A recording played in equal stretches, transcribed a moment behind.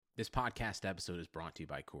This podcast episode is brought to you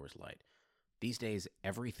by Coors Light. These days,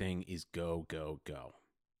 everything is go, go, go.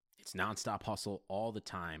 It's nonstop hustle all the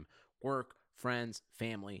time. Work, friends,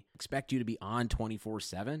 family expect you to be on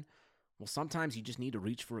 24/7. Well, sometimes you just need to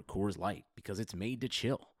reach for a Coors Light because it's made to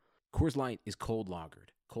chill. Coors Light is cold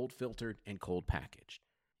lagered, cold filtered, and cold packaged.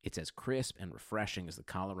 It's as crisp and refreshing as the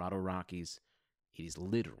Colorado Rockies. It is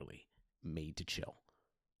literally made to chill.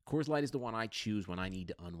 Coors Light is the one I choose when I need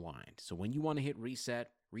to unwind. So when you want to hit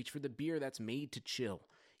reset, reach for the beer that's made to chill.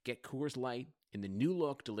 Get Coors Light in the new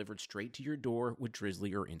look delivered straight to your door with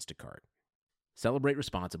Drizzly or Instacart. Celebrate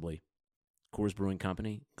responsibly. Coors Brewing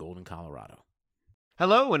Company, Golden, Colorado.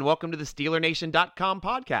 Hello and welcome to the SteelerNation.com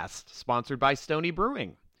podcast, sponsored by Stony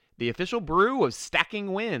Brewing, the official brew of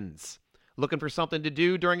stacking wins. Looking for something to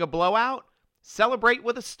do during a blowout? Celebrate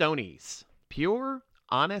with a Stoney's. Pure,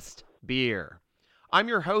 honest beer. I'm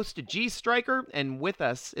your host, G Striker, and with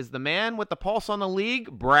us is the man with the pulse on the league,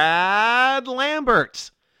 Brad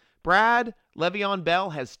Lambert. Brad, Le'Veon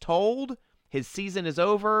Bell has told. His season is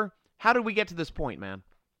over. How did we get to this point, man?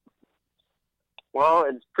 Well,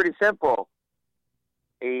 it's pretty simple.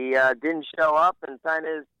 He didn't show up and sign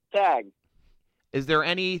his tag. Is there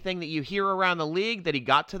anything that you hear around the league that he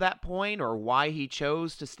got to that point, or why he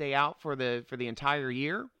chose to stay out for the entire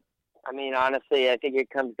year? I mean, honestly, I think it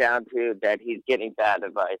comes down to that he's getting bad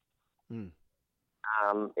advice.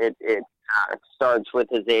 It starts with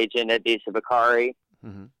his agent, Adisa Bakari,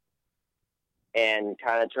 and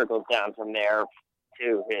kind of trickles down from there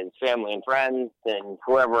to his family and friends and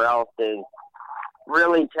whoever else is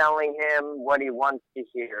really telling him what he wants to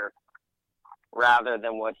hear rather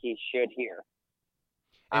than what he should hear.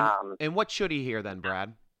 And what should he hear then,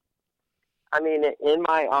 Brad? I mean, in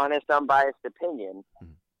my honest, unbiased opinion,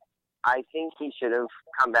 I think he should have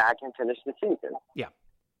come back and finished the season. Yeah.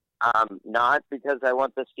 Not because I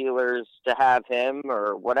want the Steelers to have him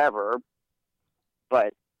or whatever,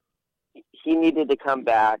 but he needed to come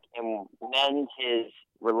back and mend his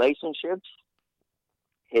relationships,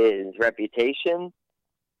 his reputation,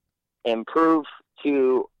 and prove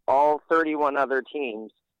to all 31 other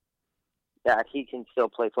teams that he can still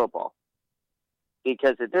play football.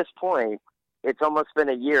 Because at this point, it's almost been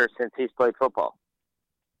a year since he's played football.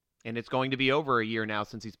 And it's going to be over a year now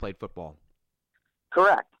since he's played football.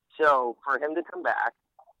 Correct. So for him to come back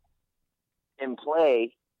and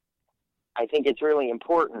play, I think it's really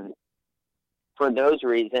important for those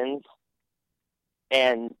reasons.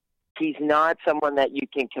 And he's not someone that you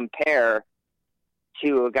can compare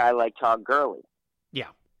to a guy like Todd Gurley. Yeah.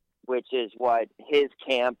 Which is what his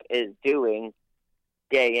camp is doing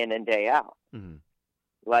day in and day out. Mm-hmm.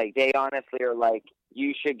 Like, they honestly are like,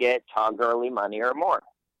 you should get Todd Gurley money or more.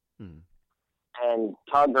 And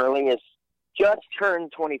Todd Gurley has just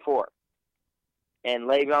turned 24. And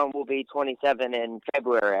Le'Veon will be 27 in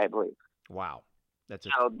February, I believe. Wow. That's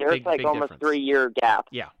so there's big almost difference. 3-year gap.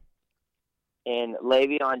 Yeah. And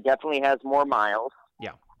Le'Veon definitely has more miles.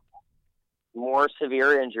 Yeah. More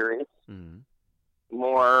severe injuries.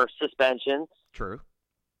 More suspensions. True.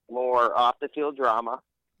 More off-the-field drama.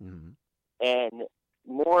 And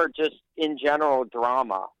more just in general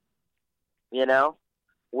drama. You know?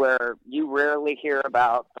 Where you rarely hear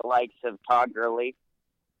about the likes of Todd Gurley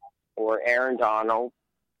or Aaron Donald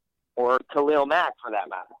or Khalil Mack, for that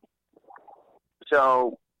matter.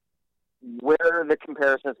 So where are the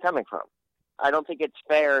comparisons coming from? I don't think it's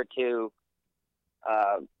fair to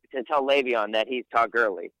tell Le'Veon that he's Todd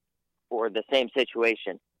Gurley for the same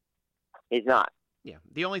situation. He's not. Yeah.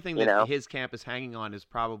 The only thing that his camp is hanging on is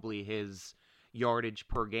probably his yardage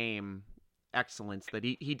per game excellence that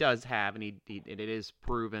he does have, and it is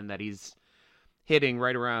proven that he's hitting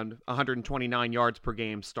right around 129 yards per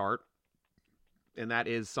game start, and that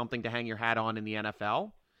is something to hang your hat on in the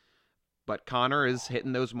NFL. But Connor is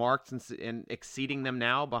hitting those marks and exceeding them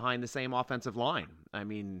now behind the same offensive line. I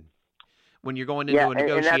mean, when you're going into a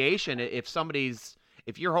negotiation,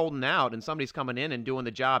 if you're holding out and somebody's coming in and doing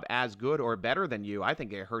the job as good or better than you, I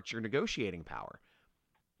think it hurts your negotiating power.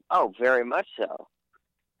 Oh, very much so.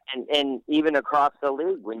 And even across the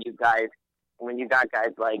league, when you got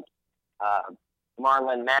guys like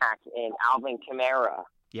Marlon Mack and Alvin Kamara,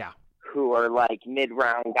 who are like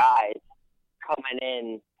mid-round guys coming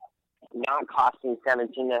in, not costing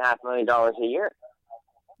 $17.5 million a year,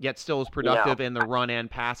 yet still is productive in the run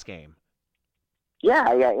and pass game. Yeah.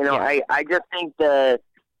 I just think the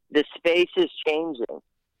space is changing.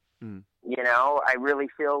 I really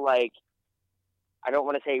feel like, I don't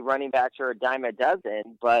want to say running backs are a dime a dozen,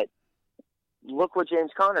 but look what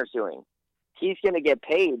James Conner's doing. He's going to get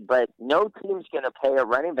paid, but no team's going to pay a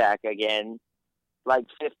running back again like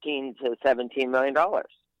 $15 to $17 million.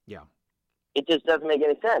 Yeah. It just doesn't make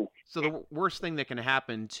any sense. So the worst thing that can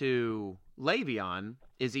happen to Le'Veon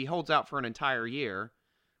is he holds out for an entire year,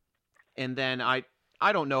 and then I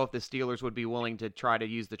don't know if the Steelers would be willing to try to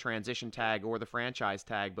use the transition tag or the franchise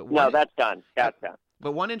tag. But no, that's done. That's done.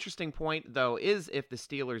 But one interesting point, though, is if the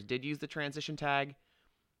Steelers did use the transition tag,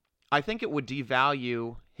 I think it would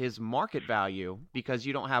devalue his market value because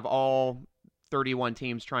you don't have all 31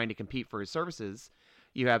 teams trying to compete for his services.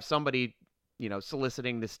 You have somebody,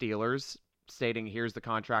 soliciting the Steelers, stating, here's the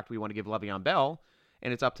contract we want to give Le'Veon Bell,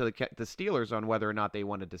 and it's up to the Steelers on whether or not they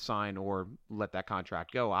wanted to sign or let that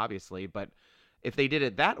contract go, obviously. But if they did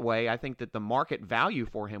it that way, I think that the market value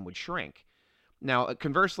for him would shrink. Now,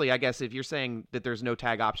 conversely, I guess if you're saying that there's no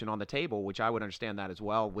tag option on the table, which I would understand that as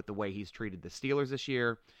well with the way he's treated the Steelers this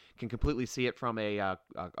year, can completely see it from a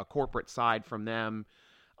corporate side from them,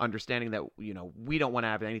 understanding that, we don't want to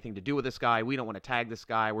have anything to do with this guy. We don't want to tag this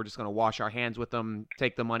guy. We're just going to wash our hands with him,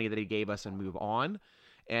 take the money that he gave us and move on.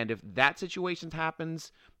 And if that situation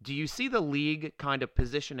happens, do you see the league kind of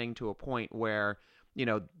positioning to a point where,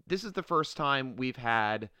 this is the first time we've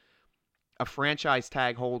had a franchise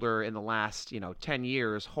tag holder in the last, 10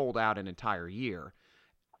 years hold out an entire year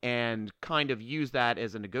and kind of use that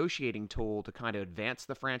as a negotiating tool to kind of advance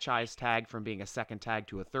the franchise tag from being a second tag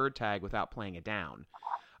to a third tag without playing it down?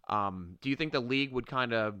 Do you think the league would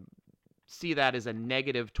kind of see that as a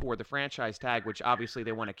negative toward the franchise tag, which obviously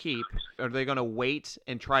they want to keep? Are they going to wait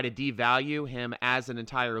and try to devalue him as an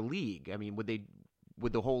entire league? I mean, would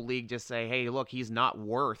the whole league just say, hey, look, he's not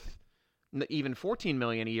worth even $14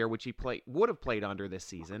 million a year, which he would have played under this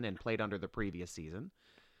season and played under the previous season,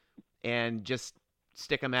 and just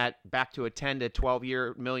stick him back to a 10 to 12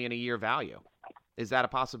 million a year value? Is that a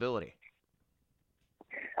possibility?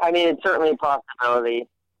 I mean, it's certainly a possibility.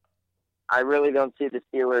 I really don't see the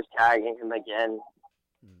Steelers tagging him again.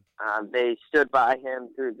 They stood by him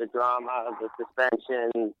through the drama of the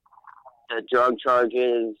suspension, the drug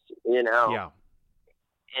charges, Yeah.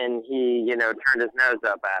 And he, turned his nose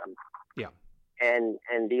up at him. Yeah. And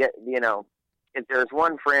if there's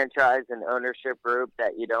one franchise and ownership group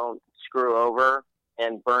that you don't screw over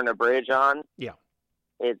and burn a bridge on, yeah,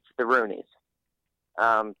 it's the Rooneys.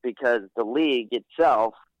 Because the league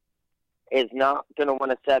itself is not going to want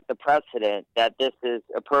to set the precedent that this is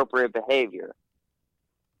appropriate behavior.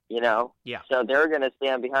 Yeah. So they're going to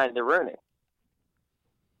stand behind the Rooney.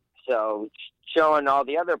 So showing all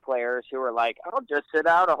the other players who are like, I'll just sit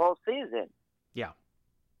out a whole season. Yeah.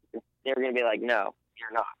 They're going to be like, no,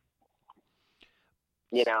 you're not.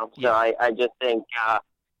 So Yeah. I just think I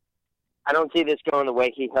don't see this going the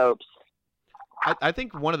way he hopes. I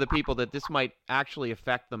think one of the people that this might actually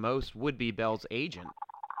affect the most would be Bell's agent.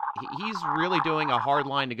 He's really doing a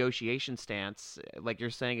hardline negotiation stance, like you're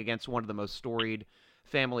saying, against one of the most storied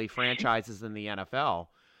family franchises in the NFL.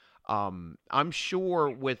 I'm sure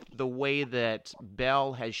with the way that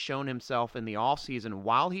Bell has shown himself in the offseason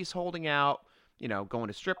while he's holding out, going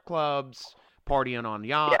to strip clubs, partying on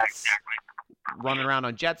yachts, Yeah, exactly. running around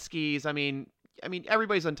on jet skis. I mean,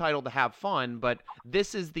 everybody's entitled to have fun, but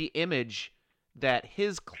this is the image that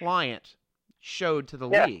his client showed to the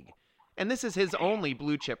league. And this is his only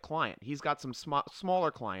blue chip client. He's got some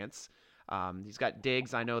smaller clients. He's got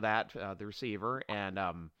Diggs, I know that, the receiver. And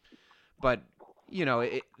but,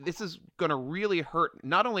 this is going to really hurt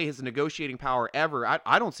not only his negotiating power ever.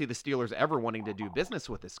 I don't see the Steelers ever wanting to do business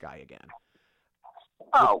with this guy again.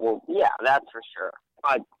 Oh, well, yeah, that's for sure.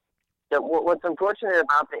 But what's unfortunate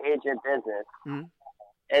about the agent business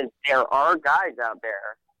is there are guys out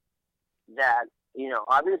there that,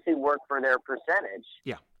 obviously work for their percentage.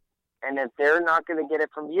 Yeah. And if they're not going to get it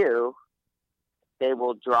from you, they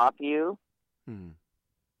will drop you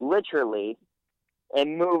literally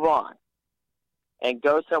and move on and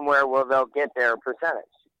go somewhere where they'll get their percentage.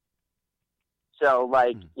 So,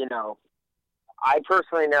 I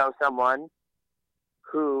personally know someone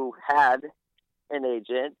who had an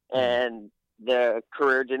agent and the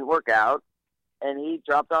career didn't work out and he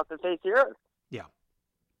dropped off the face of the earth. Yeah.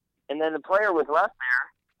 And then the player was left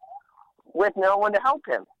there with no one to help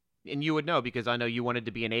him. And you would know because I know you wanted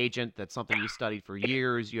to be an agent. That's something you studied for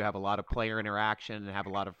years. You have a lot of player interaction and have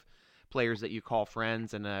a lot of players that you call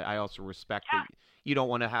friends. And I also respect that you don't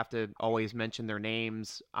want to have to always mention their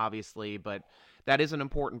names, obviously, but that is an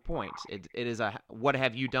important point. It is what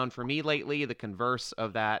have you done for me lately? The converse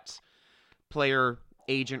of that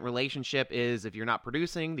player-agent relationship is if you're not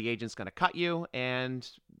producing, the agent's going to cut you. And,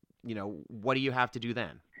 what do you have to do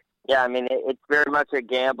then? Yeah, it's very much a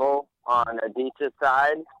gamble on Ades's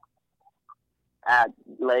side at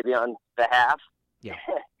Le'Veon's behalf. Yeah.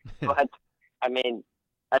 But,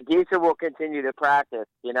 Adesa will continue to practice,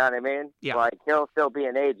 you know what I mean? Yeah. Like, he'll still be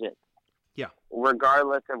an agent. Yeah.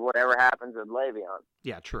 Regardless of whatever happens with Le'Veon.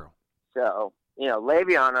 Yeah, true. So,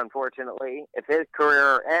 Le'Veon, unfortunately, if his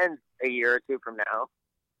career ends a year or two from now,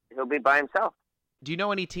 he'll be by himself. Do you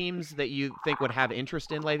know any teams that you think would have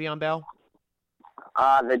interest in Le'Veon Bell?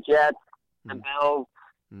 The Jets, the Bills,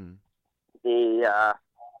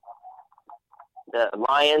 the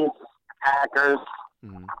Lions, Packers.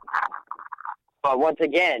 But once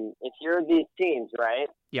again, if you're these teams, right?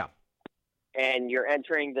 Yeah. And you're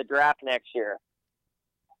entering the draft next year,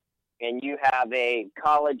 and you have a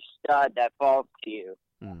college stud that falls to you,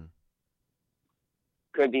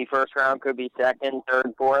 could be first round, could be second,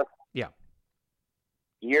 third, fourth. Yeah.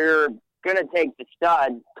 You're going to take the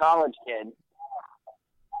stud college kid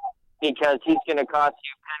because he's going to cost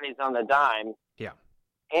you pennies on the dime. Yeah.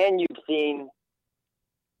 And you've seen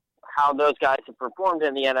how those guys have performed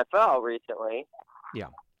in the NFL recently. Yeah.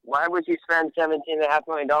 Why would you spend $17.5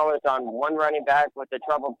 million on one running back with a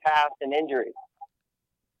troubled past and injuries?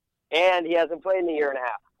 And he hasn't played in a year and a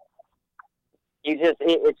half.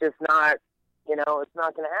 It's just not, it's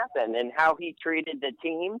not going to happen. And how he treated the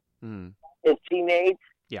team, his teammates,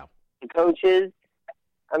 the coaches.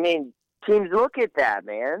 I mean, teams look at that,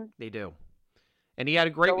 man. They do. And he had a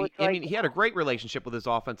great he had a great relationship with his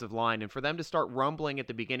offensive line, and for them to start rumbling at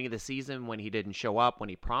the beginning of the season when he didn't show up, when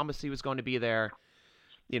he promised he was going to be there,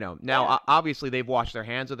 now obviously they've washed their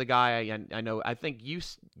hands of the guy. I think you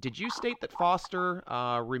state that Foster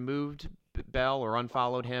removed Bell or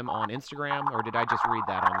unfollowed him on Instagram, or did I just read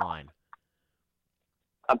that online?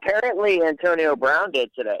 Apparently Antonio Brown did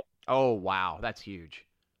today. Oh, wow, that's huge.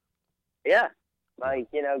 Yeah.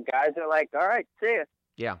 Guys are like, all right, see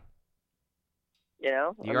ya.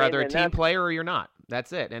 Yeah. You're either a team player or you're not.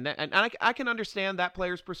 That's it. And I can understand that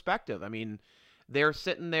player's perspective. I mean, they're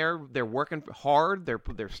sitting there, they're working hard,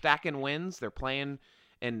 they're stacking wins, they're playing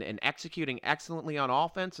and executing excellently on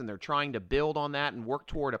offense, and they're trying to build on that and work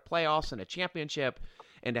toward a playoffs and a championship,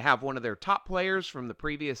 and to have one of their top players from the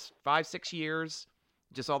previous 5-6 years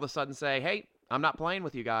just all of a sudden say, hey, I'm not playing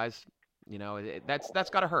with you guys. That's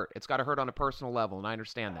got to hurt. It's got to hurt on a personal level, and I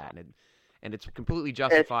understand that. And it's completely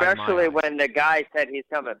justified. Especially when the guy said he's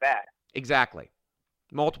coming back. Exactly.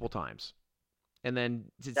 Multiple times. And then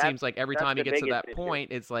it seems like every time he gets to that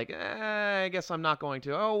point, it's like, I guess I'm not going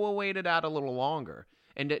to. Oh, we'll wait it out a little longer.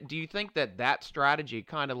 And do you think that strategy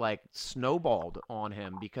kind of like snowballed on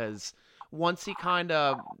him? Because once he kind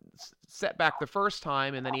of set back the first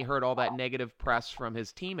time, and then he heard all that negative press from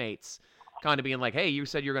his teammates kind of being like, hey, you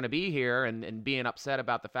said you're going to be here, and being upset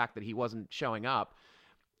about the fact that he wasn't showing up.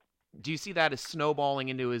 Do you see that as snowballing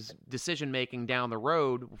into his decision-making down the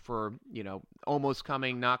road for, almost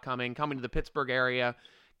coming, not coming to the Pittsburgh area,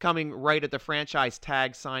 coming right at the franchise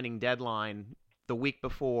tag signing deadline the week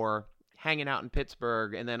before, hanging out in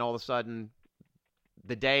Pittsburgh, and then all of a sudden,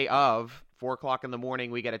 the day of, 4 o'clock in the morning,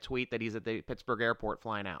 we get a tweet that he's at the Pittsburgh airport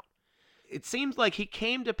flying out. It seems like he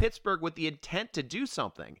came to Pittsburgh with the intent to do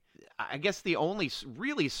something. I guess the only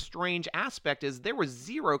really strange aspect is there was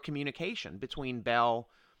zero communication between Bell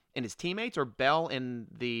and his teammates or Bell in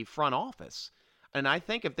the front office. And I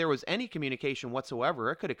think if there was any communication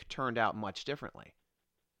whatsoever, it could have turned out much differently.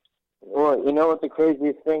 Well, you know what the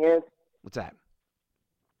craziest thing is? What's that?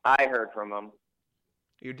 I heard from him.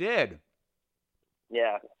 You did?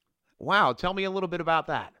 Yeah. Wow, tell me a little bit about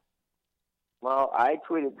that. Well, I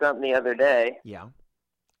tweeted something the other day. Yeah.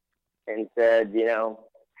 And said,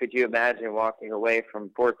 could you imagine walking away from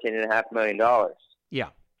 $14.5 million? Yeah.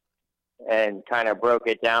 And kind of broke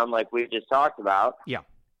it down like we just talked about. Yeah.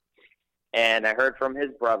 And I heard from his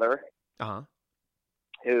brother,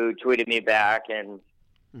 who tweeted me back and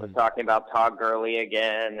was talking about Todd Gurley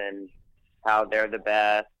again and how they're the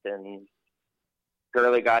best. And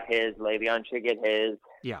Gurley got his, Le'Veon should get his.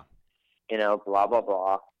 Yeah. Blah, blah,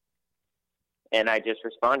 blah. And I just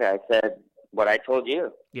responded. I said what I told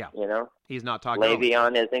you. Yeah. He's not Todd Gurley.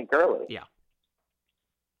 Le'Veon isn't Gurley. Yeah.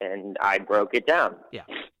 And I broke it down. Yeah.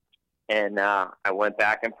 And I went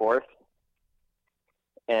back and forth.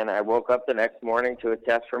 And I woke up the next morning to a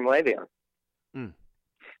text from Le'Veon. And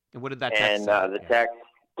what did that text say? And the text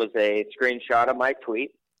was a screenshot of my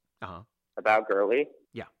tweet about Gurley.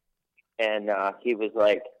 Yeah. And he was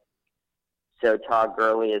like, so Todd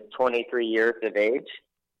Gurley is 23 years of age?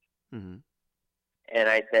 Mm-hmm. And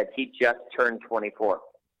I said, he just turned 24.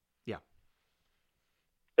 Yeah.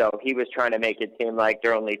 So he was trying to make it seem like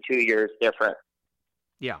they're only 2 years different.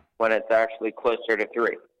 Yeah. When it's actually closer to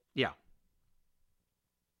 3. Yeah.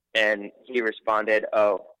 And he responded,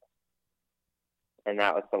 oh. And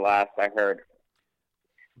that was the last I heard.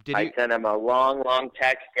 I sent him a long, long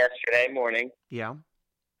text yesterday morning. Yeah.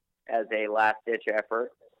 As a last-ditch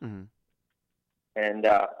effort. Mm-hmm. And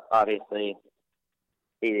obviously,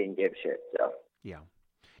 he didn't give shit. So yeah.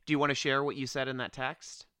 Do you want to share what you said in that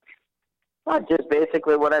text? well, just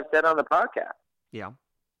basically what I've said on the podcast. Yeah.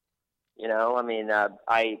 You know, I mean,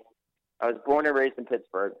 I was born and raised in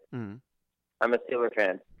Pittsburgh. Mm-hmm. I'm a Steelers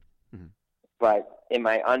fan. Mm-hmm. But in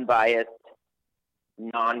my unbiased,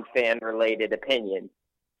 non-fan related opinion,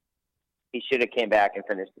 he should have came back and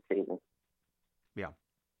finished the season. Yeah.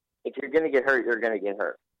 If you're going to get hurt, you're going to get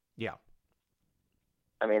hurt. Yeah.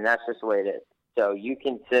 I mean, that's just the way it is. So you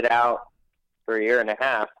can sit out for a year and a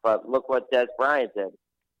half, but look what Des Bryant did.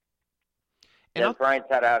 And Des Bryant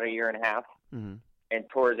sat out a year and a half and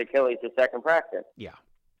tore his Achilles the second practice. Yeah.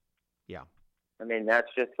 Yeah. I mean, that's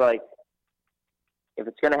just like, if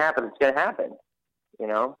it's going to happen, it's going to happen, you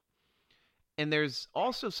know? And there's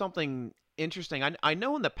also something interesting. I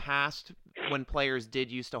know in the past when players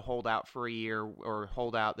did used to hold out for a year or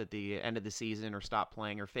hold out at the end of the season or stop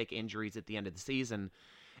playing or fake injuries at the end of the season,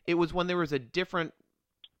 it was when there was a different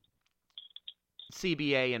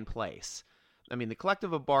CBA in place. I mean, the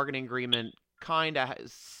collective bargaining agreement kind of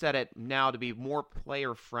set it now to be more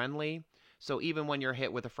player friendly. So even when you're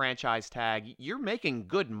hit with a franchise tag, you're making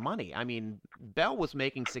good money. I mean, Bell was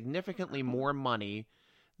making significantly more money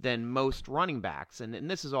than most running backs, and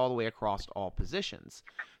this is all the way across all positions.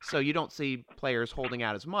 So you don't see players holding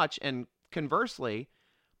out as much. And conversely,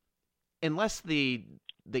 unless the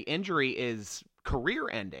injury is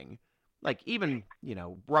career-ending, like even, you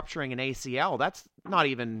know, rupturing an ACL, that's not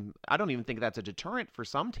even, I don't even think that's a deterrent for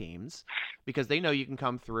some teams because they know you can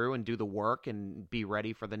come through and do the work and be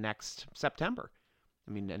ready for the next September.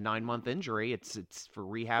 I mean, a 9-month injury, it's for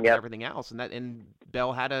rehab and everything else. And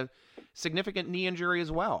Bell had a significant knee injury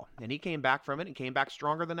as well, and he came back from it and came back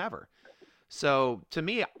stronger than ever. So to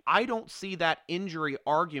me, I don't see that injury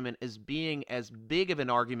argument as being as big of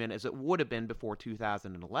an argument as it would have been before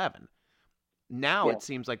 2011. Now it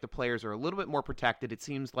seems like the players are a little bit more protected. It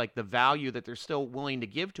seems like the value that they're still willing to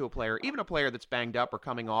give to a player, even a player that's banged up or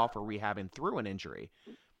coming off or rehabbing through an injury,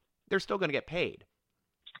 they're still going to get paid.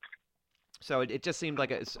 So it just seemed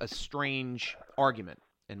like a strange argument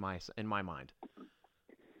in my mind.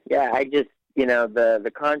 Yeah, I just, you know,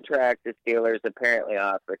 the contract the Steelers apparently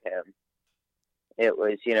offered him, it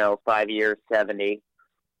was, 5 years, 70.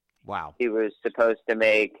 Wow. He was supposed to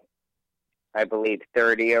make, I believe,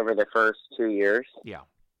 30 over the first 2 years. Yeah.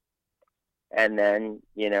 And then,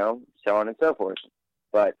 so on and so forth.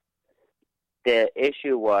 But the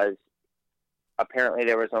issue was, apparently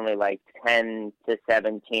there was only like 10 to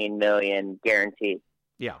 17 million guaranteed.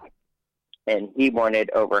 Yeah. And he wanted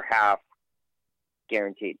over half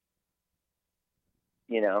guaranteed.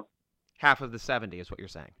 Half of the 70 is what you're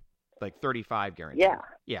saying. Like 35 guaranteed.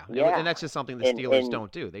 Yeah. Yeah. And that's just something the Steelers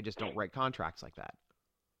don't do. They just don't write contracts like that.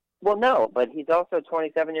 Well, no, but he's also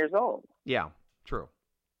 27 years old. Yeah, true.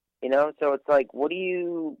 So it's like, what are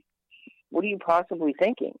you possibly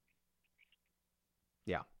thinking?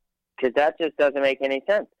 Yeah. Because that just doesn't make any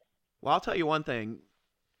sense. Well, I'll tell you one thing,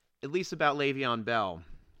 at least about Le'Veon Bell.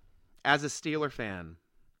 As a Steeler fan,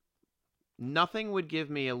 nothing would give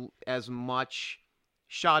me as much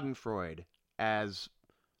schadenfreude as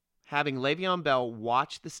having Le'Veon Bell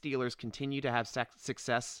watch the Steelers continue to have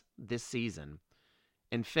success this season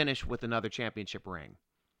and finish with another championship ring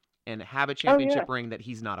and have a championship ring that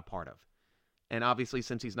he's not a part of. And obviously,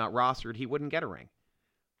 since he's not rostered, he wouldn't get a ring.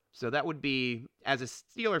 So that would be, as a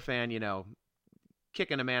Steeler fan,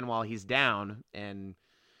 kicking a man while he's down and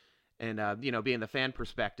being the fan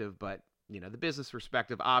perspective. But, the business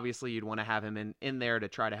perspective, obviously you'd want to have him in there to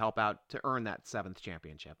try to help out to earn that 7th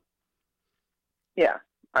championship. Yeah.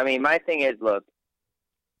 I mean, my thing is, look,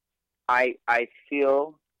 I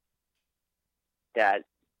feel that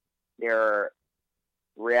there are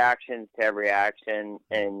reactions to every action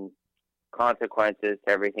and consequences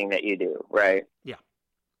to everything that you do, right? Yeah.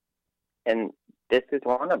 And this is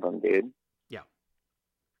one of them, dude. Yeah.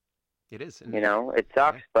 It is. It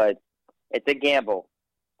sucks, but it's a gamble.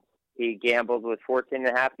 He gambled with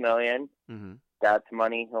 $14.5 million. Mm-hmm. That's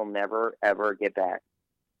money he'll never, ever get back.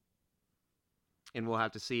 And we'll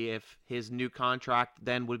have to see if his new contract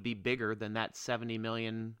then would be bigger than that $70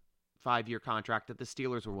 million 5-year contract that the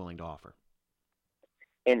Steelers were willing to offer.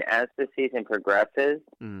 And as the season progresses,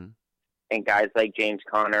 mm-hmm. and guys like James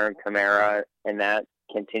Conner and Kamara and that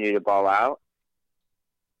continue to ball out,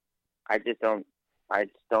 I just don't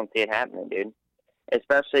see it happening, dude.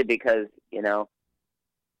 Especially because,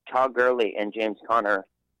 Todd Gurley and James Conner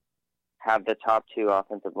have the top 2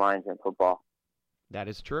 offensive lines in football. That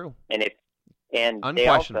is true. And they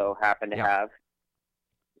also happen to have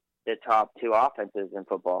the top 2 offenses in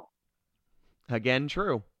football. Again,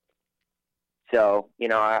 true. So,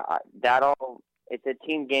 that all it's a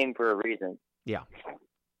team game for a reason. Yeah.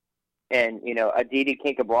 And, Aditi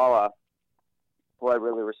Kinkhabwala, who I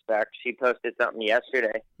really respect, she posted something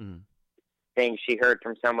yesterday saying she heard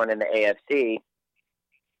from someone in the AFC,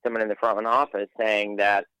 someone in the front office, saying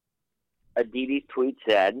that Aditi's tweet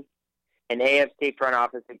said, an AFC front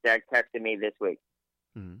office exec texted me this week.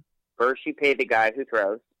 First you pay the guy who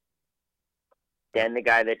throws, then the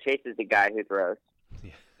guy that chases the guy who throws,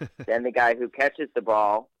 then the guy who catches the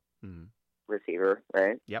ball, receiver,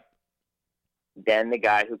 right? Yep. Then the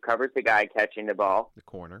guy who covers the guy catching the ball. The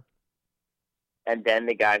corner. And then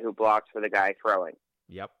the guy who blocks for the guy throwing.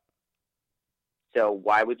 Yep. So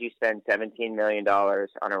why would you spend $17 million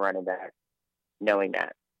on a running back knowing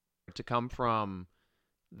that? To come from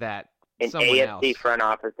that an AFC else. Front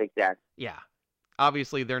office exec. Yeah.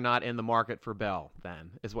 Obviously, they're not in the market for Bell,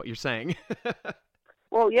 then, is what you're saying.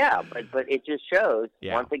 Well, yeah, but it just shows,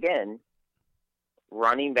 once again,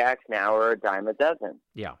 running backs now are a dime a dozen.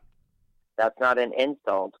 Yeah. That's not an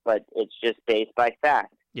insult, but it's just based by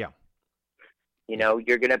fact. Yeah.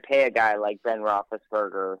 You're going to pay a guy like Ben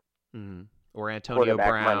Roethlisberger. Or Antonio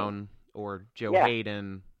Brown money. or Joe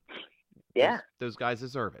Hayden. Yeah. Those guys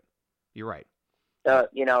deserve it. You're right. So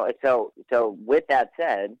with that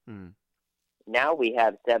said, now we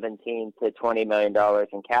have $17 to $20 million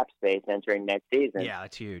in cap space entering next season. Yeah,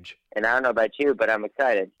 that's huge. And I don't know about you, but I'm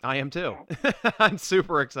excited. I am too. I'm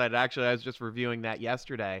super excited. Actually, I was just reviewing that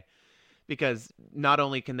yesterday because not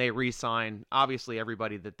only can they re-sign, obviously,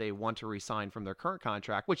 everybody that they want to re-sign from their current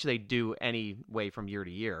contract, which they do anyway from year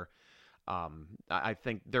to year. I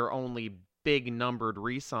think their only big numbered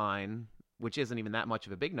re-sign, which isn't even that much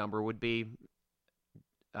of a big number, would be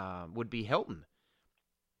Hilton.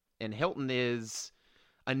 And Hilton is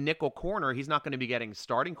a nickel corner. He's not going to be getting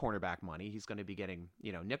starting cornerback money. He's going to be getting,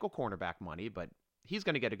 nickel cornerback money, but he's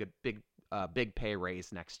going to get a good big pay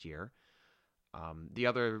raise next year. The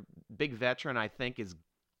other big veteran, I think, is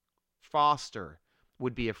Foster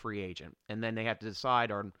would be a free agent. And then they have to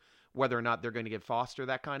decide on whether or not they're going to give Foster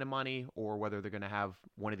that kind of money or whether they're going to have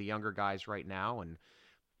one of the younger guys right now. And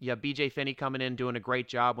B.J. Finney coming in doing a great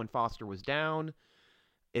job when Foster was down.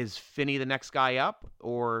 Is Finney the next guy up,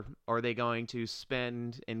 or are they going to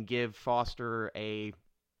spend and give Foster a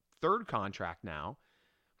third contract now,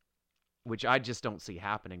 which I just don't see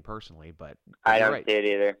happening personally. But I don't see it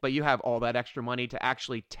either. But you have all that extra money to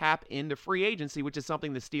actually tap into free agency, which is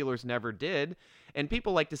something the Steelers never did. And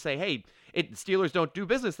people like to say, hey, Steelers don't do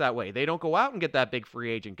business that way. They don't go out and get that big free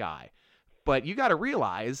agent guy. But you got to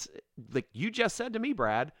realize, like you just said to me,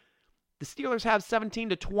 Brad, the Steelers have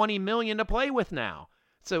 $17 to $20 million to play with now.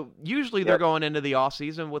 So usually they're going into the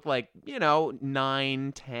offseason with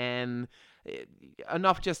 9, 10,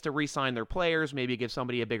 enough just to re-sign their players, maybe give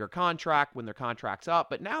somebody a bigger contract when their contract's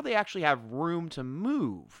up. But now they actually have room to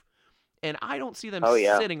move. And I don't see them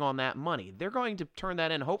sitting on that money. They're going to turn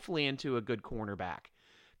that in, hopefully, into a good cornerback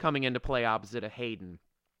coming into play opposite of Hayden.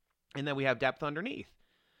 And then we have depth underneath.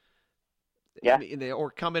 Yeah.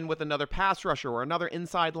 Or come in with another pass rusher or another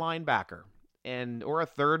inside linebacker. Or a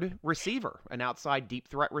third receiver, an outside deep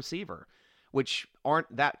threat receiver, which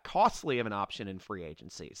aren't that costly of an option in free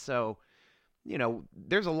agency. So,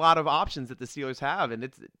 there's a lot of options that the Steelers have,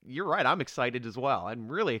 and you're right, I'm excited as well. I'm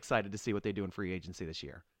really excited to see what they do in free agency this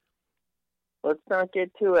year. Let's not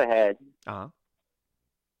get too ahead. Uh-huh.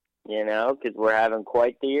 Because we're having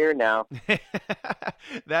quite the year now.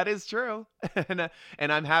 That is true. And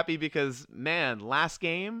I'm happy because, man, last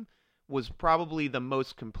game was probably the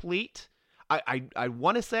most complete. I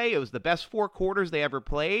want to say it was the best 4 quarters they ever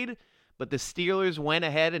played, but the Steelers went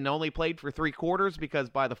ahead and only played for 3 quarters because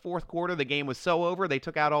by the 4th quarter, the game was so over, they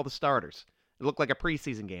took out all the starters. It looked like a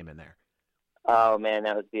preseason game in there. Oh, man,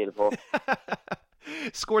 that was beautiful.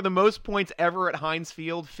 Scored the most points ever at Heinz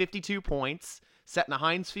Field, 52 points, setting a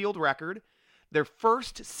Heinz Field record. Their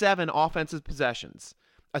first 7 offensive possessions,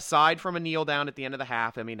 aside from a kneel down at the end of the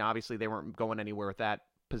half, I mean, obviously they weren't going anywhere with that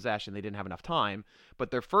possession. They didn't have enough time, but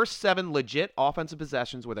their first 7 legit offensive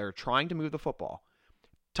possessions where they were trying to move the football.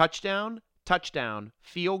 Touchdown, touchdown,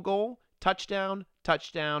 field goal, touchdown,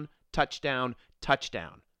 touchdown, touchdown,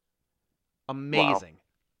 touchdown. Amazing.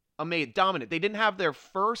 Wow. Amazing. Dominant. They didn't have their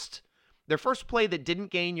first play that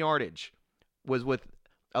didn't gain yardage was with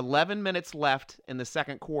 11 minutes left in the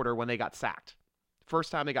second quarter when they got sacked.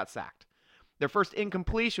 First time they got sacked. Their first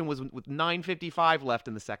incompletion was with 9:55 left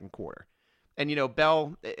in the second quarter. And,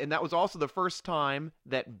 Bell, and that was also the first time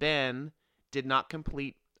that Ben did not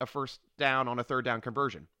complete a first down on a third down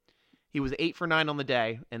conversion. He was 8 for 9 on the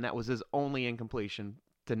day, and that was his only incompletion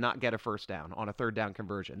to not get a first down on a third down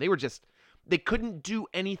conversion. They couldn't do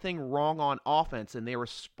anything wrong on offense, and they were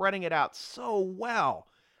spreading it out so well.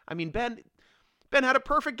 I mean, Ben Ben had a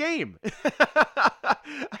perfect game.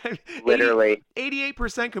 Literally.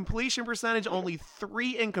 88% completion percentage, only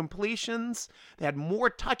 3 incompletions. They had more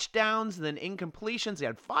touchdowns than incompletions. They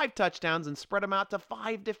had 5 touchdowns and spread them out to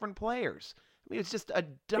 5 different players. I mean, it's just a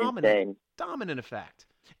dominant effect.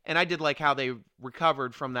 And I did like how they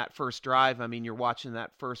recovered from that first drive. I mean, you're watching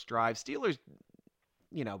that first drive. Steelers,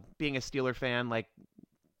 being a Steeler fan like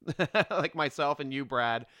like myself and you,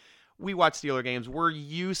 Brad, we watch Steeler games. We're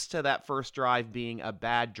used to that first drive being a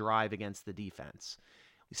bad drive against the defense.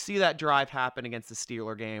 We see that drive happen against the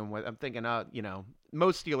Steeler game. I'm thinking,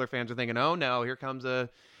 most Steeler fans are thinking, oh no, here comes a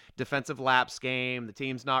defensive lapse game. The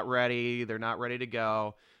team's not ready. They're not ready to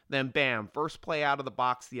go. Then bam, first play out of the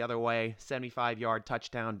box the other way, 75-yard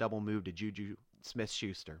touchdown, double move to Juju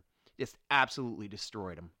Smith-Schuster. Just absolutely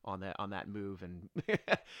destroyed him on that move, and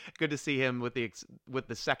good to see him with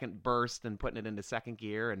the second burst and putting it into second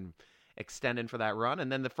gear and extending for that run.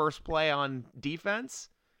 And then the first play on defense,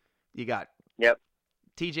 you got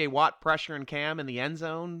TJ Watt pressuring Cam in the end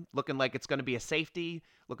zone, looking like it's going to be a safety,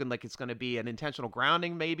 looking like it's going to be an intentional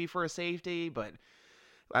grounding maybe for a safety. But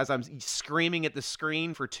as I'm screaming at the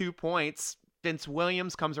screen for 2 points, Vince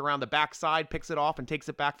Williams comes around the backside, picks it off, and takes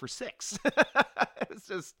it back for 6. It's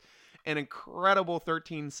just an incredible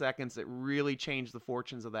 13 seconds that really changed the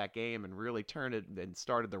fortunes of that game and really turned it and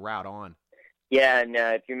started the route on. Yeah, and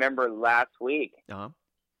if you remember last week,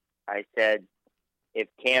 I said, if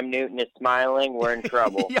Cam Newton is smiling, we're in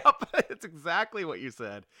trouble. Yep, that's exactly what you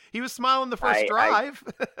said. He was smiling the first drive.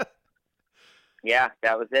 Yeah,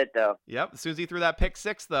 that was it, though. Yep, as soon as he threw that pick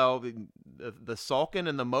 6, though, the sulking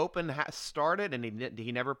and the moping started, and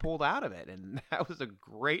he never pulled out of it. And that was a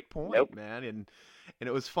great point, man. And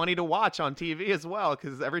it was funny to watch on TV as well,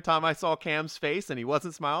 because every time I saw Cam's face and he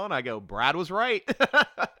wasn't smiling, I go, Brad was right.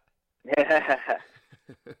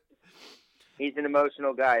 He's an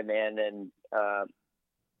emotional guy, man, and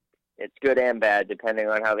it's good and bad depending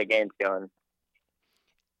on how the game's going.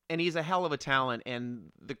 And he's a hell of a talent,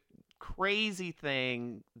 and the crazy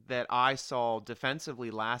thing that I saw defensively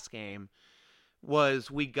last game was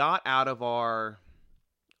we got out of our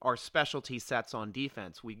specialty sets on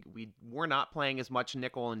defense. We were not playing as much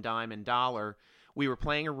nickel and dime and dollar. We were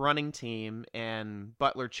playing a running team, and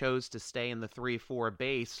Butler chose to stay in the 3-4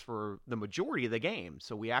 base for the majority of the game.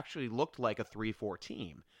 So we actually looked like a 3-4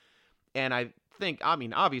 team. And I think,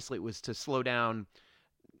 obviously it was to slow down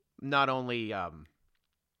not only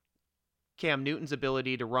Cam Newton's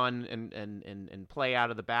ability to run and play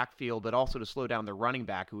out of the backfield, but also to slow down the running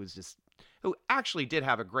back who actually did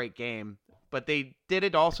have a great game. But they did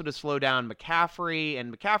it also to slow down McCaffrey,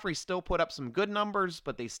 and McCaffrey still put up some good numbers,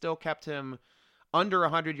 but they still kept him under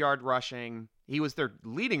 100-yard rushing. He was their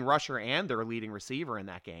leading rusher and their leading receiver in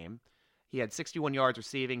that game. He had 61 yards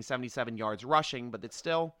receiving, 77 yards rushing, but it's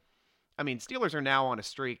still, Steelers are now on a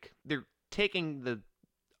streak. They're taking the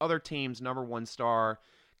other team's number 1 star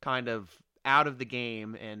kind of out of the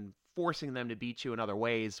game and forcing them to beat you in other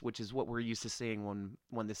ways, which is what we're used to seeing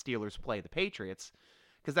when the Steelers play the Patriots,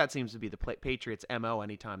 because that seems to be the Patriots' MO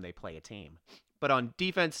anytime they play a team. But on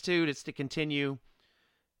defense, too, just to continue,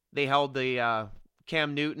 they held the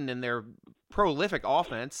Cam Newton and their prolific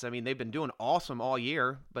offense. They've been doing awesome all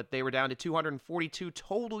year, but they were down to 242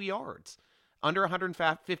 total yards, under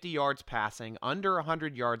 150 yards passing, under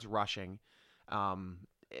 100 yards rushing.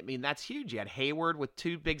 That's huge. You had Hayward with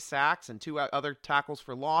 2 big sacks and 2 other tackles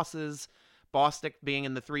for losses. Bostic being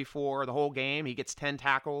in the 3-4 the whole game. He gets 10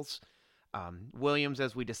 tackles. Williams,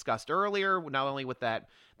 as we discussed earlier, not only with that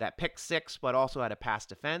pick 6, but also had a pass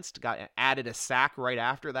defense. Added a sack right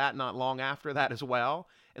after that, not long after that as well,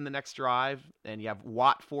 in the next drive. And you have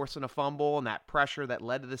Watt forcing a fumble and that pressure that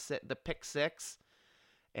led to the pick 6.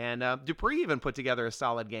 And Dupree even put together a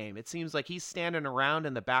solid game. It seems like he's standing around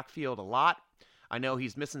in the backfield a lot. I know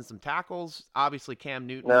he's missing some tackles. Obviously, Cam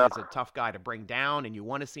Newton is a tough guy to bring down, and you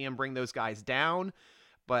want to see him bring those guys down.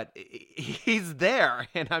 But he's there,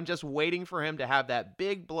 and I'm just waiting for him to have that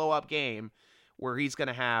big blow-up game where he's going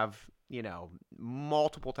to have,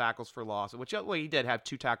 multiple tackles for loss, which he did have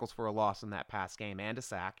 2 tackles for a loss in that past game and a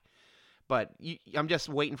sack. But I'm just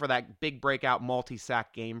waiting for that big breakout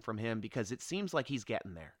multi-sack game from him because it seems like he's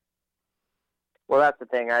getting there. Well, that's the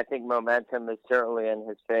thing. I think momentum is certainly in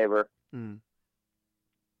his favor.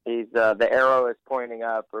 He's the arrow is pointing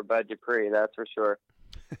up for Bud Dupree, that's for sure.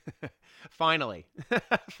 Finally.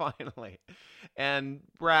 And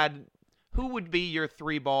Brad, who would be your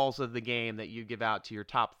 3 balls of the game that you give out to your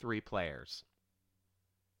top 3 players?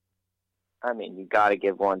 You got to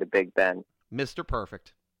give one to Big Ben. Mr.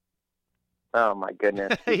 Perfect. Oh, my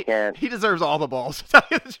goodness. You can't. He deserves all the balls, to tell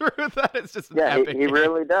you the truth. That is just epic. He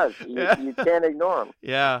really does. You can't ignore him.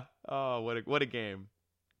 Yeah. Oh, what a game!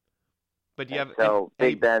 But do you have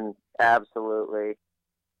Big Ben, absolutely.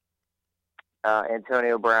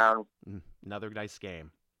 Antonio Brown, another nice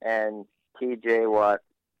game, and T.J. Watt.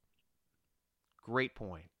 Great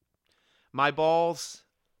point. My balls,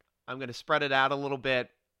 I'm going to spread it out a little bit.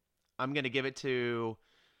 I'm going to give it to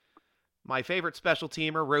my favorite special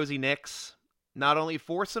teamer, Rosie Nix. Not only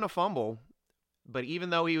forcing a fumble, but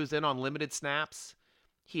even though he was in on limited snaps,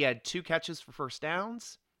 he had 2 catches for first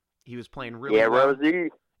downs. He was playing really well. Rosie.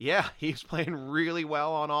 Yeah, he was playing really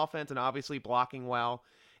well on offense and obviously blocking well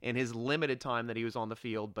in his limited time that he was on the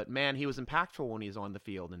field. But, man, he was impactful when he was on the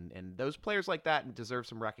field. And those players like that deserve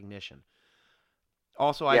some recognition.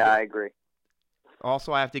 Also, I agree.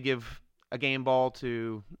 Also, I have to give a game ball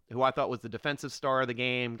to who I thought was the defensive star of the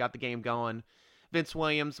game, got the game going. Vince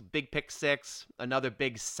Williams, big pick 6, another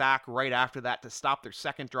big sack right after that to stop their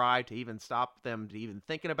second drive, to even stop them to even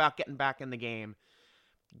thinking about getting back in the game.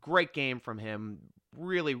 Great game from him.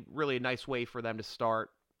 Really, really nice way for them to start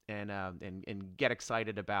and get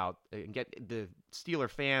excited about, and get the Steeler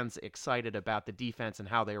fans excited about the defense and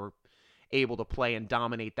how they were able to play and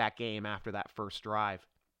dominate that game after that first drive.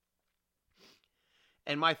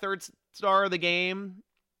 And my third star of the game,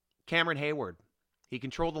 Cameron Hayward. He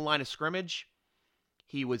controlled the line of scrimmage.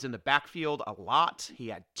 He was in the backfield a lot. He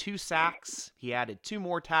had 2 sacks. He added 2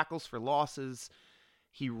 more tackles for losses.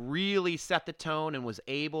 He really set the tone and was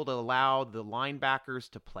able to allow the linebackers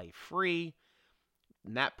to play free.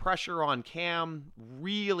 And that pressure on Cam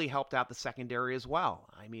really helped out the secondary as well.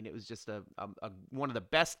 I mean, it was just one of the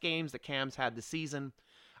best games that Cam's had this season.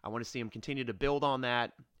 I want to see him continue to build on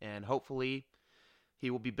that, and hopefully he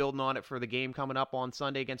will be building on it for the game coming up on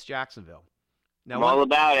Sunday against Jacksonville. Now, I'm all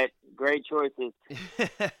about it. Great choices.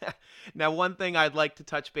 Now, one thing I'd like to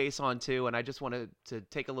touch base on, too, and I just want to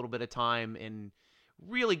take a little bit of time and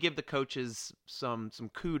really give the coaches some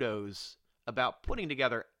kudos about putting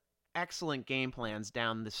together excellent game plans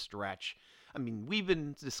down the stretch. I mean, we've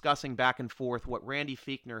been discussing back and forth what Randy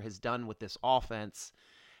Fichtner has done with this offense,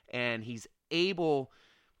 and he's able,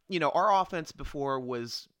 our offense before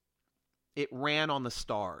it ran on the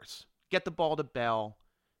stars. Get the ball to Bell,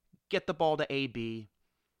 get the ball to AB,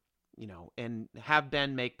 and have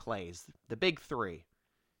Ben make plays. The big 3.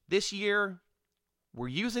 This year, we're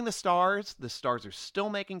using the stars. The stars are still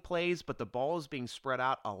making plays, but the ball is being spread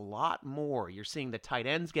out a lot more. You're seeing the tight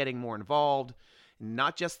ends getting more involved,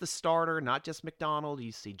 not just the starter, not just McDonald.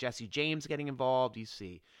 You see Jesse James getting involved. You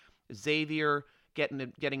see Xavier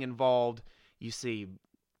getting involved. You see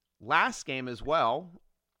last game as well,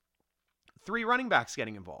 3 running backs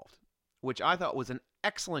getting involved, which I thought was an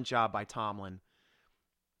excellent job by Tomlin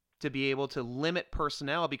to be able to limit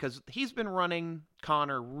personnel, because he's been running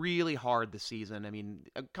Connor really hard this season. I mean,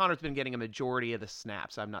 Connor's been getting a majority of the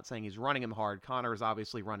snaps. I'm not saying he's running him hard. Connor is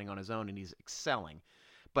obviously running on his own, and he's excelling.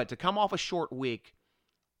 But to come off a short week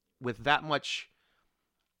with that much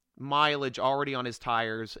mileage already on his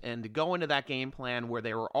tires, and to go into that game plan where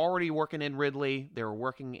they were already working in Ridley, they were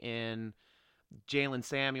working in Jalen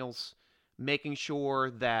Samuels, making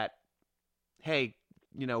sure that, hey,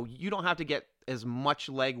 you don't have to get as much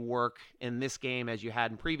leg work in this game as you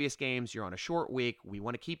had in previous games. You're on a short week. We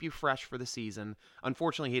want to keep you fresh for the season.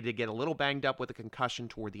 Unfortunately, he did get a little banged up with a concussion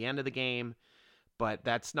toward the end of the game, but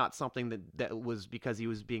that's not something that was because he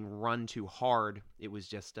was being run too hard. It was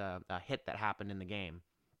just a hit that happened in the game.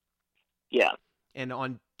 Yeah. And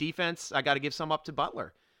on defense, I got to give some up to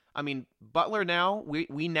Butler. I mean, Butler now,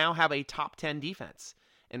 we now have a top 10 defense.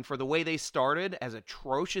 And for the way they started, as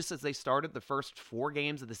atrocious as they started the first 4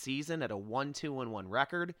 games of the season at a 1-2-1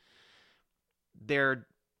 record, they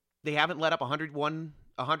haven't let up a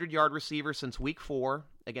 100-yard receiver since week 4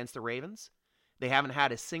 against the Ravens. They haven't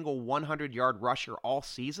had a single 100-yard rusher all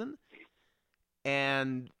season.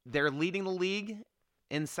 And they're leading the league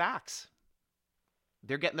in sacks.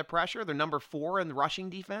 They're getting the pressure. They're number 4 in the rushing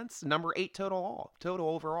defense, number 8 total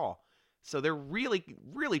overall. So they're really,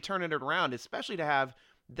 really turning it around, especially to have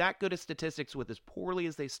that good of statistics with as poorly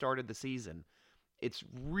as they started the season. It's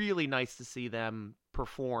really nice to see them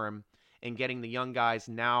perform and getting the young guys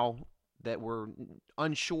now that were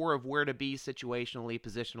unsure of where to be situationally,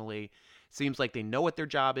 positionally. Seems like they know what their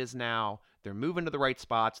job is now. They're moving to the right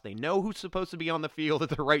spots. They know who's supposed to be on the field at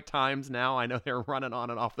the right times now. I know they're running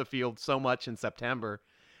on and off the field so much in September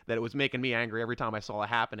that it was making me angry every time I saw it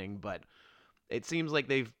happening. But it seems like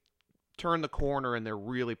they've turned the corner and they're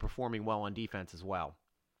really performing well on defense as well.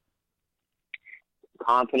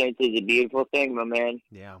 Confidence is a beautiful thing, my man.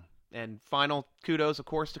 Yeah. And final kudos, of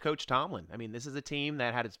course, to Coach Tomlin. I mean, this is a team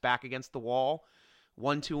that had its back against the wall,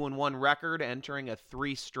 1-2-1 record, entering a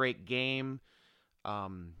 3 straight game.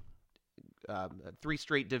 three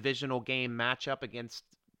straight divisional game matchup against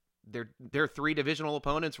their three divisional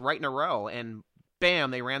opponents right in a row, and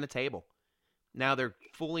bam, they ran the table. Now they're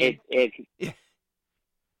fully.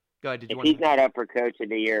 Go ahead. If he's not up for Coach of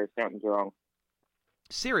the Year, something's wrong.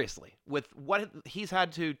 Seriously, with what he's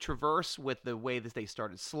had to traverse with the way that they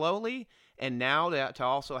started slowly, and now to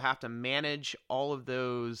also have to manage all of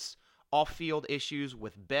those off-field issues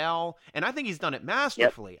with Bell, and I think he's done it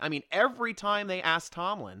masterfully. Yep. I mean, every time they ask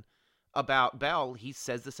Tomlin about Bell, he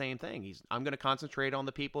says the same thing. I'm going to concentrate on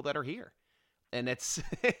the people that are here. And it's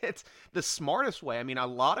the smartest way. I mean, a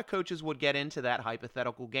lot of coaches would get into that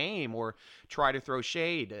hypothetical game or try to throw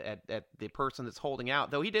shade at the person that's holding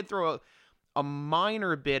out. Though he did throw a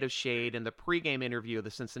minor bit of shade in the pregame interview of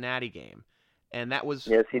the Cincinnati game. And that was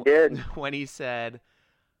yes, he did. When he said,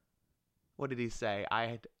 what did he say?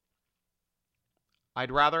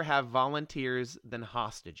 I'd rather have volunteers than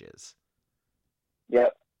hostages.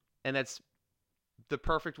 Yep. And that's the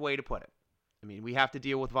perfect way to put it. I mean, we have to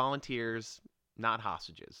deal with volunteers, not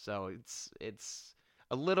hostages. So it's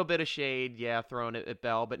a little bit of shade, thrown at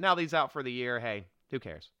Bell. But now that he's out for the year, hey, who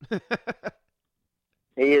cares?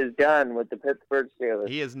 He is done with the Pittsburgh Steelers.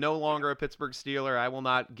 He is no longer a Pittsburgh Steeler. I will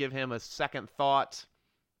not give him a second thought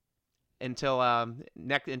until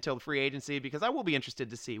the free agency, because I will be interested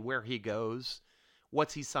to see where he goes,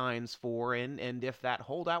 what he signs for, and if that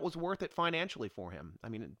holdout was worth it financially for him. I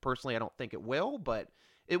mean, personally, I don't think it will, but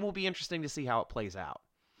it will be interesting to see how it plays out.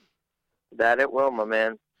 That it will, my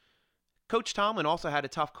man. Coach Tomlin also had a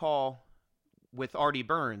tough call with Artie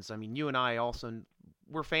Burns. I mean, you and I also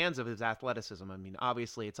were fans of his athleticism. I mean,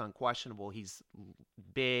 obviously, it's unquestionable. He's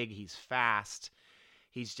big. He's fast.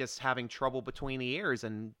 He's just having trouble between the ears.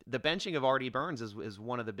 And the benching of Artie Burns is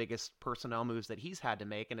one of the biggest personnel moves that he's had to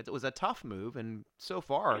make. And it was a tough move. And so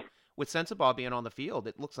far, with Sensabaugh being on the field,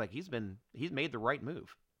 it looks like he's made the right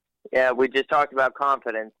move. Yeah, we just talked about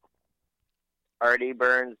confidence. Artie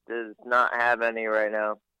Burns does not have any right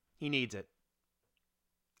now. He needs it.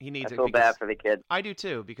 I feel bad for the kid. I do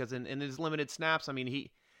too, because in his limited snaps, I mean,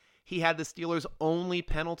 he had the Steelers' only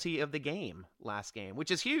penalty of the game last game, which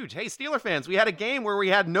is huge. Hey, Steeler fans, we had a game where we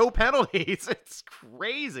had no penalties. It's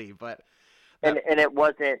crazy, but and it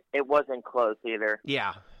wasn't close either.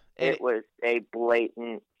 Yeah, it was a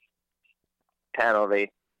blatant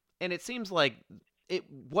penalty. And it seems like it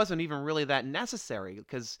wasn't even really that necessary,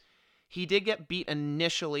 because he did get beat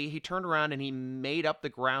initially. He turned around and he made up the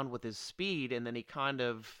ground with his speed, and then he kind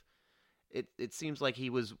of it seems like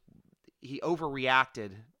he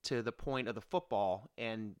overreacted to the point of the football,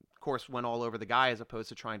 and of course went all over the guy as opposed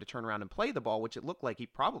to trying to turn around and play the ball, which it looked like he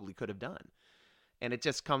probably could have done. And it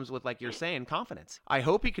just comes with, like you're saying, confidence. I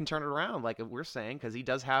hope he can turn it around, like we're saying, because he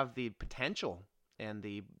does have the potential and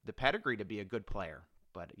the pedigree to be a good player.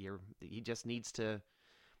 But he just needs to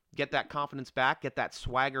get that confidence back, get that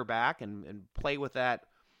swagger back, and play with that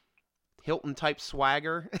Hilton-type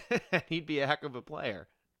swagger. He'd be a heck of a player.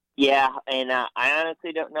 Yeah, and I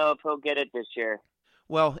honestly don't know if he'll get it this year.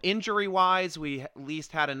 Well, injury-wise, we at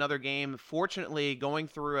least had another game. Fortunately, going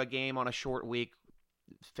through a game on a short week,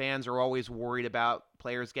 fans are always worried about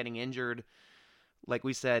players getting injured. Like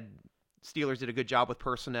we said, Steelers did a good job with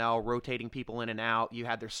personnel, rotating people in and out. You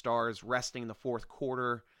had their stars resting in the fourth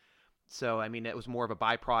quarter. So, I mean, it was more of a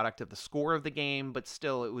byproduct of the score of the game, but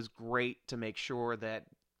still it was great to make sure that,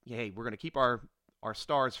 hey, we're going to keep our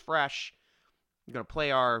stars fresh. We're going to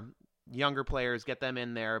play our younger players, get them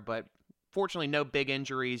in there. But fortunately, no big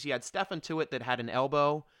injuries. You had Stephen Tuitt that had an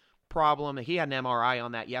elbow problem. He had an MRI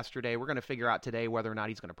on that yesterday. We're going to figure out today whether or not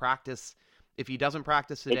he's going to practice. If he doesn't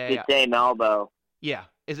practice today... It's the same elbow. Yeah.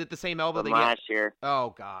 Is it the same elbow? From last year.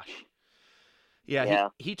 Oh, gosh. Yeah.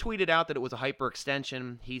 He tweeted out that it was a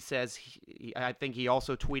hyperextension. He says, I think he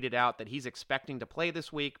also tweeted out that he's expecting to play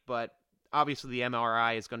this week, but obviously the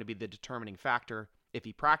MRI is going to be the determining factor. If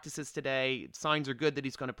he practices today, signs are good that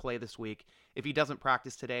he's going to play this week. If he doesn't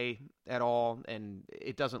practice today at all, and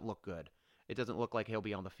it doesn't look good. It doesn't look like he'll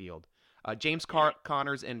be on the field. James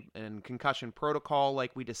Connors and concussion protocol,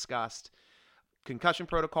 like we discussed. Concussion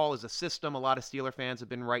protocol is a system. A lot of Steeler fans have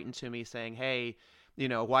been writing to me saying, hey,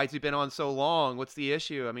 why has he been on so long? What's the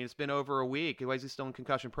issue? I mean, it's been over a week. Why is he still in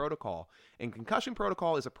concussion protocol? And concussion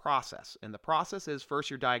protocol is a process. And the process is, first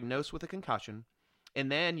you're diagnosed with a concussion,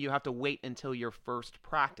 and then you have to wait until your first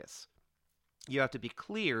practice. You have to be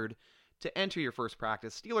cleared to enter your first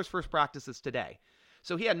practice. Steelers' first practice is today.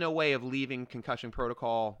 So he had no way of leaving concussion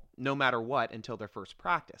protocol no matter what until their first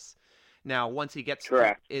practice. Now, once he gets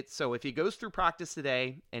correct, so if he goes through practice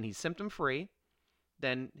today and he's symptom-free,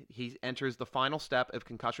 then he enters the final step of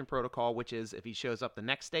concussion protocol, which is if he shows up the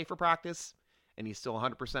next day for practice and he's still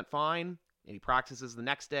 100% fine, and he practices the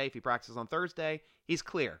next day, if he practices on Thursday, he's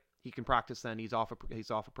clear. He can practice then. He's off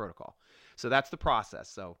a protocol. So that's the process.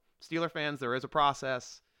 So Steeler fans, there is a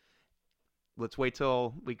process. Let's wait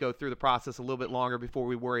till we go through the process a little bit longer before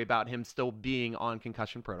we worry about him still being on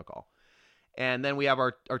concussion protocol. And then we have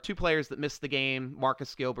our two players that missed the game,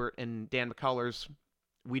 Marcus Gilbert and Dan McCullers.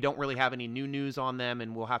 We don't really have any new news on them,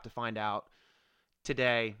 and we'll have to find out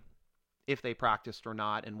today if they practiced or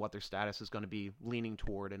not and what their status is going to be leaning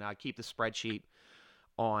toward. And I keep the spreadsheet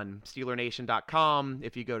on SteelerNation.com.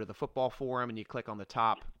 If you go to the football forum and you click on the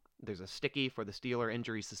top, there's a sticky for the Steeler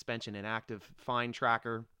injury, suspension, and active fine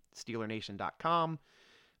tracker, SteelerNation.com.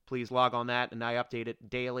 Please log on that, and I update it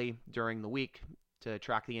daily during the week to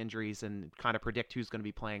track the injuries and kind of predict who's going to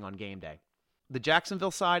be playing on game day. The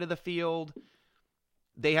Jacksonville side of the field,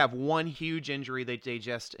 they have one huge injury that they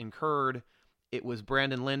just incurred. It was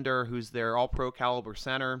Brandon Linder, who's their all-pro caliber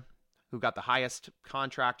center, who got the highest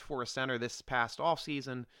contract for a center this past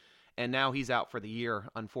offseason, and now he's out for the year,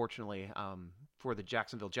 unfortunately, for the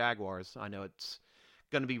Jacksonville Jaguars. I know it's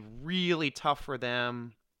going to be really tough for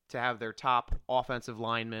them to have their top offensive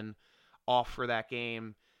lineman off for that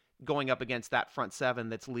game, going up against that front seven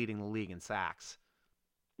that's leading the league in sacks.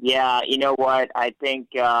 Yeah, you know what? I think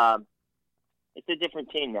it's a different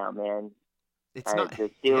team now, man. It's not. The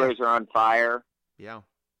Steelers are on fire. Yeah.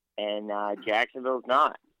 And Jacksonville's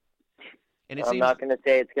not. And I'm not going to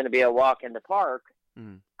say it's going to be a walk in the park,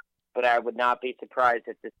 mm-hmm. but I would not be surprised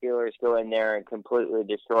if the Steelers go in there and completely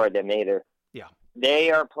destroy them either. Yeah.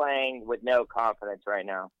 They are playing with no confidence right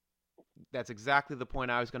now. That's exactly the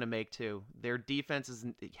point I was going to make, too. Their defense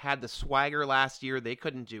had the swagger last year. They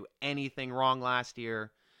couldn't do anything wrong last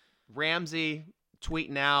year. Ramsey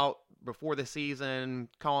tweeting out before the season,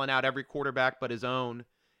 calling out every quarterback but his own,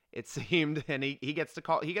 it seemed. And he gets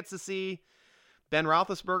to see Ben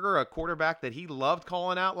Roethlisberger, a quarterback that he loved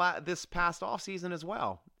calling out this past offseason as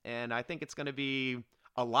well. And I think it's going to be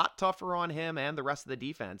a lot tougher on him and the rest of the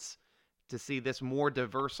defense to see this more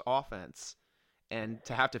diverse offense and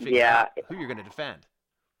to have to figure out who you're going to defend.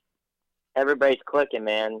 Everybody's clicking,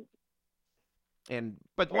 man. It's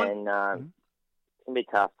going to be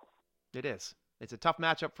tough. It is. It's a tough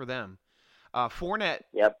matchup for them. Fournette,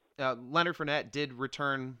 Leonard Fournette did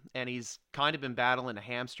return, and he's kind of been battling a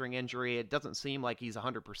hamstring injury. It doesn't seem like he's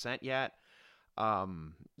 100% yet.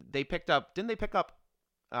 Didn't they pick up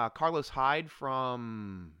Carlos Hyde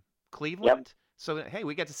from Cleveland? Yep. So, hey,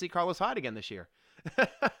 we get to see Carlos Hyde again this year.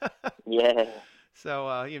 Yeah.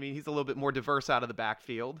 So, he's a little bit more diverse out of the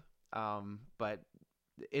backfield. But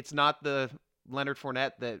it's not the Leonard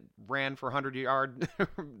Fournette that ran for 100-yard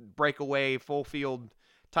breakaway full field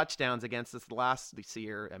touchdowns against us last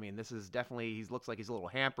year. This is definitely, he looks like he's a little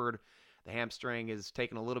hampered. The hamstring is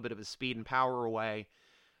taking a little bit of his speed and power away,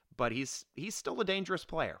 but he's still a dangerous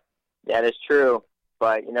player. That is true.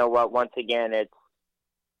 But you know what? Once again, it's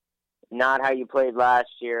not how you played last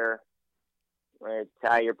year. It's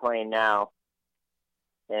how you're playing now.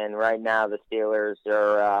 And right now, the Steelers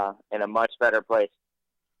are in a much better place.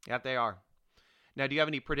 Yeah, they are. Now, do you have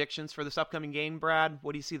any predictions for this upcoming game, Brad?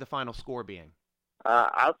 What do you see the final score being?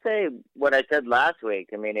 I'll say what I said last week.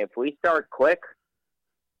 If we start quick,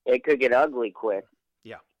 it could get ugly quick.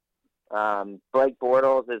 Yeah. Blake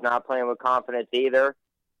Bortles is not playing with confidence either.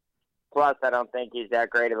 Plus, I don't think he's that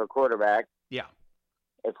great of a quarterback. Yeah.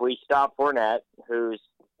 If we stop Fournette, who's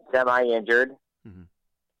semi-injured, mm-hmm.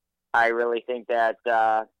 I really think that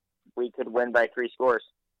we could win by 3 scores.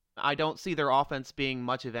 I don't see their offense being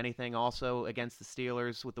much of anything also against the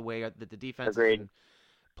Steelers with the way that the defense Agreed. has been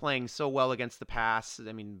playing so well against the pass.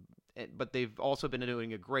 But they've also been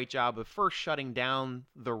doing a great job of first shutting down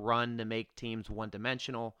the run to make teams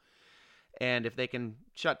one-dimensional. And if they can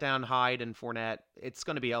shut down Hyde and Fournette, it's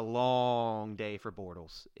going to be a long day for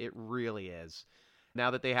Bortles. It really is.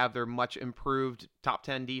 Now that they have their much improved top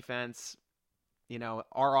 10 defense,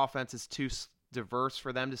 our offense is too diverse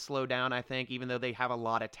for them to slow down, I think, even though they have a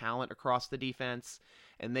lot of talent across the defense.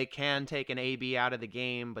 And they can take an AB out of the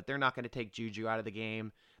game, but they're not going to take Juju out of the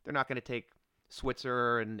game. They're not going to take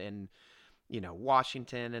Switzer and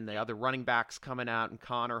Washington and the other running backs coming out, and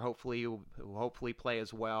Connor who hopefully play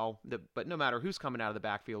as well. But no matter who's coming out of the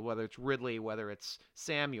backfield, whether it's Ridley, whether it's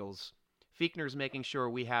Samuels, Fiechner's making sure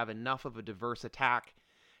we have enough of a diverse attack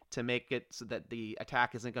to make it so that the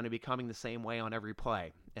attack isn't going to be coming the same way on every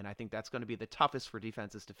play. And I think that's going to be the toughest for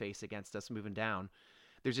defenses to face against us moving down.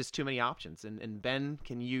 There's just too many options. And Ben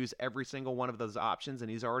can use every single one of those options,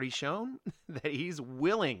 and he's already shown that he's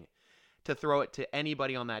willing to throw it to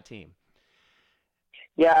anybody on that team.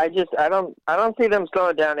 Yeah, I don't see them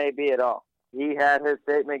slowing down AB at all. He had his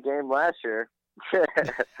statement game last year.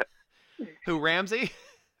 Who, Ramsey?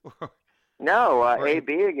 No,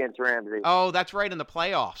 AB against Ramsey. Oh, that's right, in the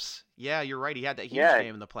playoffs. Yeah, you're right. He had that huge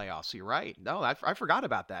game in the playoffs. You're right. No, I forgot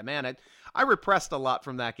about that, man. I repressed a lot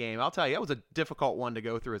from that game. I'll tell you, it was a difficult one to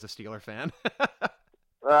go through as a Steeler fan.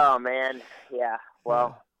 Oh, man. Yeah,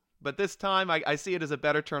 well. But this time, I see it as a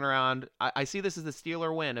better turnaround. I see this as the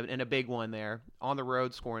Steeler win, and a big one there on the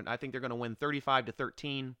road, scoring. I think they're going to win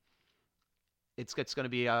 35-13. It's going to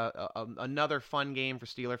be another fun game for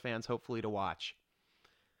Steeler fans, hopefully, to watch.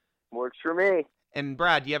 Works for me. And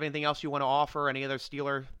Brad, do you have anything else you want to offer? Any other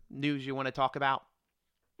Steeler news you want to talk about?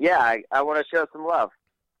 Yeah, I want to show some love.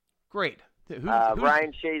 Great.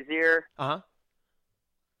 Ryan Shazier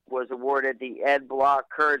was awarded the Ed Block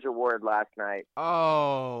Courage Award last night.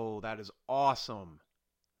 Oh, that is awesome.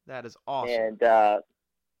 That is awesome. And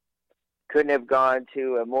couldn't have gone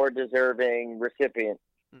to a more deserving recipient.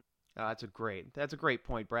 That's a great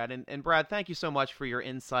point, Brad. And Brad, thank you so much for your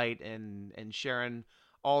insight and sharing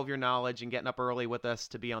all of your knowledge and getting up early with us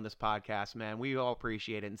to be on this podcast, man. We all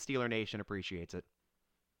appreciate it, and Steeler Nation appreciates it.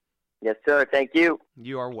 Yes, sir. Thank you.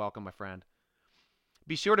 You are welcome, my friend.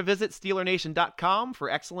 Be sure to visit SteelerNation.com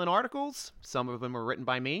for excellent articles. Some of them are written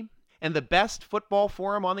by me, and the best football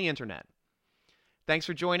forum on the internet. Thanks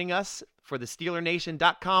for joining us for the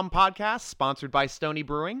SteelerNation.com podcast, sponsored by Stony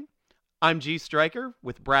Brewing. I'm G. Stryker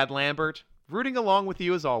with Brad Lambert, rooting along with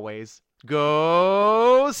you as always.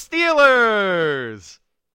 Go Steelers!